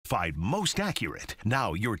certified most accurate.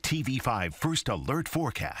 Now your TV5 First Alert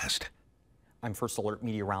forecast. I'm First Alert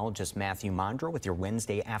meteorologist Mathieu Mondro with your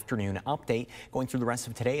Wednesday afternoon update. Going through the rest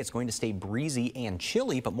of today, it's going to stay breezy and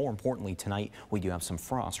chilly, but more importantly tonight, we do have some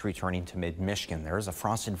frost returning to mid-Michigan. There is a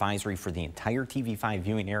frost advisory for the entire TV5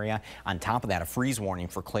 viewing area. On top of that, a freeze warning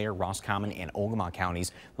for Clare, Roscommon, and Ogama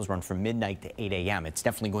counties. Those run from midnight to 8 a.m. It's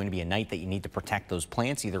definitely going to be a night that you need to protect those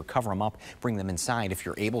plants, either cover them up, bring them inside if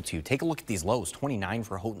you're able to. Take a look at these lows. 29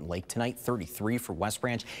 for Houghton Lake tonight, 33 for West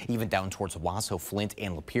Branch, even down towards Wausau, Flint,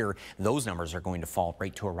 and Lapeer. Those numbers are going to fall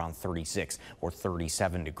right to around 36 or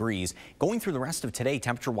 37 degrees. Going through the rest of today,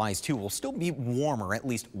 temperature-wise too, will still be warmer, at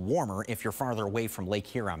least warmer if you're farther away from Lake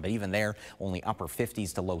Huron, but even there, only upper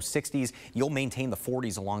 50s to low 60s. You'll maintain the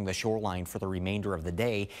 40s along the shoreline for the remainder of the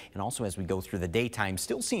day, and also as we go through the daytime,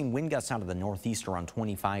 still seeing wind gusts out of the northeast around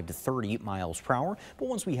 25 to 30 miles per hour, but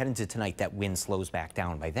once we head into tonight, that wind slows back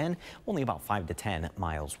down. By then, only about 5 to 10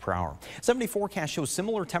 miles per hour. 7-day forecast shows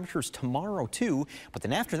similar temperatures tomorrow too, but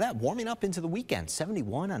then after that, warming up into the weekend.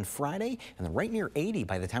 71 on Friday, and then right near 80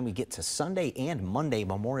 by the time we get to Sunday and Monday,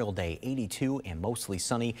 Memorial Day. 82 and mostly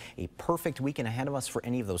sunny. A perfect weekend ahead of us for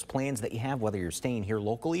any of those plans that you have, whether you're staying here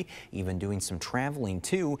locally, even doing some traveling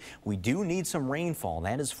too. We do need some rainfall,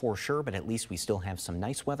 that is for sure, but at least we still have some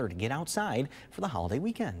nice weather to get outside for the holiday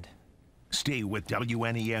weekend. Stay with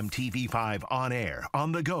WNEM TV5 on air,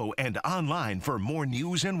 on the go, and online for more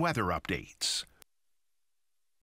news and weather updates.